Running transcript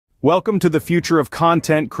Welcome to the future of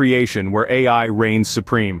content creation where AI reigns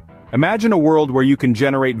supreme. Imagine a world where you can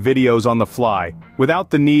generate videos on the fly,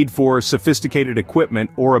 without the need for sophisticated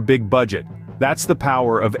equipment or a big budget. That's the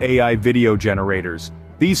power of AI video generators.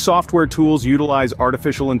 These software tools utilize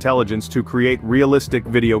artificial intelligence to create realistic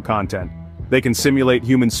video content. They can simulate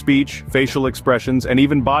human speech, facial expressions, and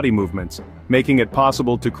even body movements, making it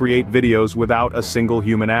possible to create videos without a single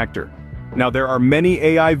human actor. Now, there are many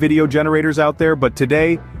AI video generators out there, but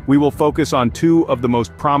today, we will focus on two of the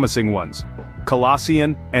most promising ones,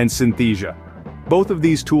 Colossyan and Synthesia. Both of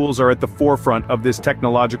these tools are at the forefront of this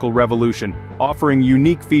technological revolution, offering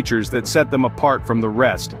unique features that set them apart from the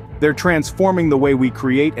rest. They're transforming the way we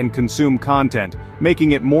create and consume content,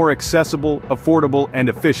 making it more accessible, affordable, and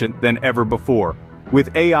efficient than ever before.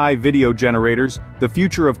 With AI video generators, the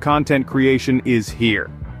future of content creation is here.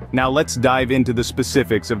 Now let's dive into the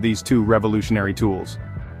specifics of these two revolutionary tools.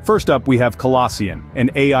 First up, we have Colossyan, an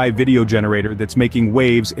AI video generator that's making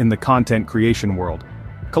waves in the content creation world.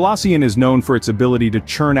 Colossyan is known for its ability to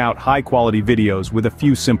churn out high-quality videos with a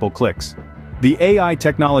few simple clicks. The AI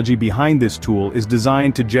technology behind this tool is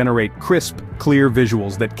designed to generate crisp, clear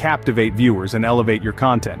visuals that captivate viewers and elevate your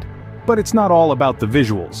content. But it's not all about the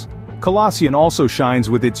visuals. Colossyan also shines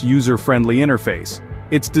with its user-friendly interface.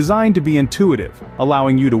 It's designed to be intuitive,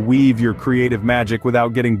 allowing you to weave your creative magic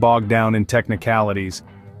without getting bogged down in technicalities.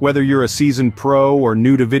 Whether you're a seasoned pro or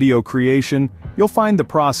new to video creation, you'll find the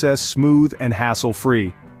process smooth and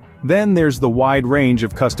hassle-free. Then there's the wide range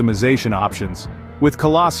of customization options. With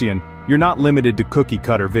Colossyan, you're not limited to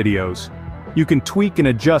cookie-cutter videos. You can tweak and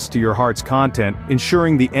adjust to your heart's content,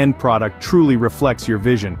 ensuring the end product truly reflects your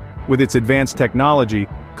vision. With its advanced technology,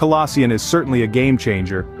 Colossyan is certainly a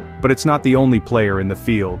game-changer, but it's not the only player in the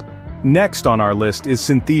field. Next on our list is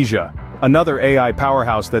Synthesia, another AI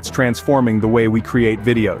powerhouse that's transforming the way we create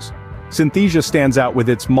videos. Synthesia stands out with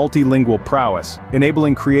its multilingual prowess,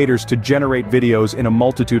 enabling creators to generate videos in a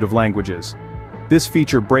multitude of languages. This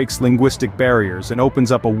feature breaks linguistic barriers and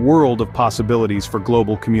opens up a world of possibilities for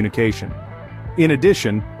global communication. In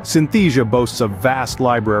addition, Synthesia boasts a vast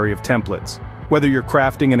library of templates. Whether you're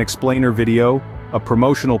crafting an explainer video, a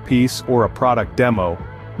promotional piece, or a product demo,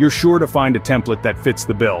 you're sure to find a template that fits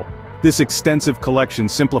the bill. This extensive collection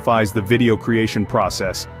simplifies the video creation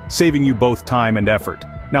process, saving you both time and effort.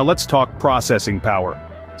 Now let's talk processing power.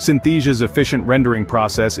 Synthesia's efficient rendering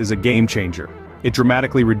process is a game changer. It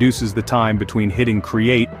dramatically reduces the time between hitting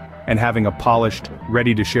create and having a polished,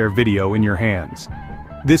 ready-to-share video in your hands.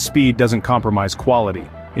 This speed doesn't compromise quality,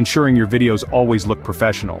 ensuring your videos always look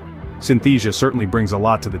professional. Synthesia certainly brings a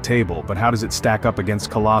lot to the table, but how does it stack up against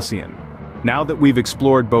Colossyan? Now that we've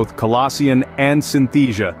explored both Colossyan and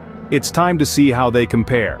Synthesia, it's time to see how they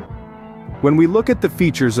compare. When we look at the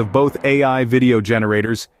features of both AI video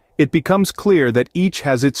generators, it becomes clear that each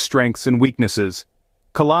has its strengths and weaknesses.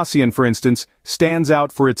 Colossyan, for instance, stands out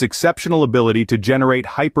for its exceptional ability to generate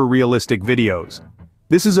hyper-realistic videos.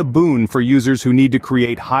 This is a boon for users who need to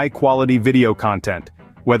create high-quality video content,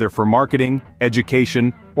 whether for marketing,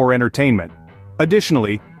 education, or entertainment.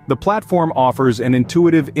 Additionally, the platform offers an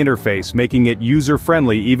intuitive interface, making it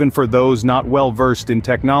user-friendly even for those not well-versed in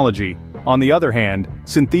technology. On the other hand,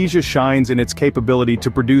 Synthesia shines in its capability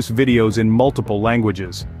to produce videos in multiple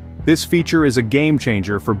languages. This feature is a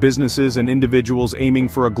game-changer for businesses and individuals aiming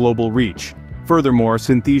for a global reach. Furthermore,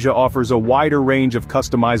 Synthesia offers a wider range of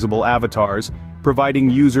customizable avatars, providing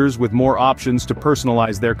users with more options to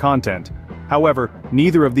personalize their content. However,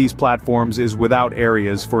 neither of these platforms is without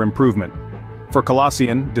areas for improvement. For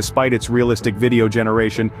Colossyan, despite its realistic video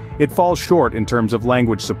generation, it falls short in terms of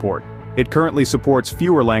language support. It currently supports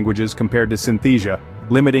fewer languages compared to Synthesia,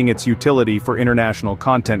 limiting its utility for international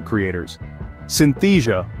content creators.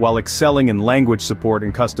 Synthesia, while excelling in language support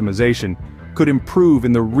and customization, could improve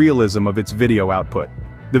in the realism of its video output.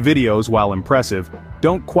 The videos, while impressive,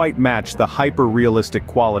 don't quite match the hyper-realistic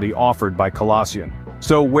quality offered by Colossyan.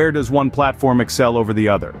 So where does one platform excel over the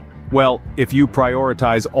other? Well, if you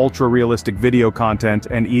prioritize ultra-realistic video content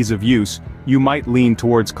and ease of use, you might lean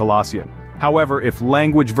towards Colossyan. However, if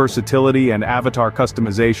language versatility and avatar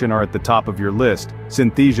customization are at the top of your list,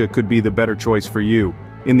 Synthesia could be the better choice for you.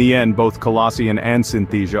 In the end, both Colossyan and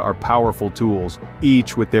Synthesia are powerful tools,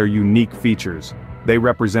 each with their unique features. They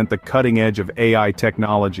represent the cutting edge of AI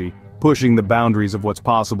technology, pushing the boundaries of what's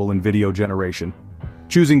possible in video generation.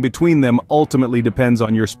 Choosing between them ultimately depends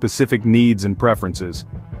on your specific needs and preferences.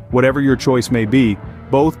 Whatever your choice may be,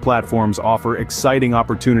 both platforms offer exciting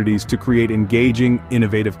opportunities to create engaging,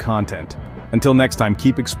 innovative content. Until next time,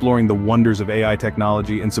 keep exploring the wonders of AI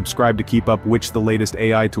technology and subscribe to keep up with the latest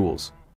AI tools.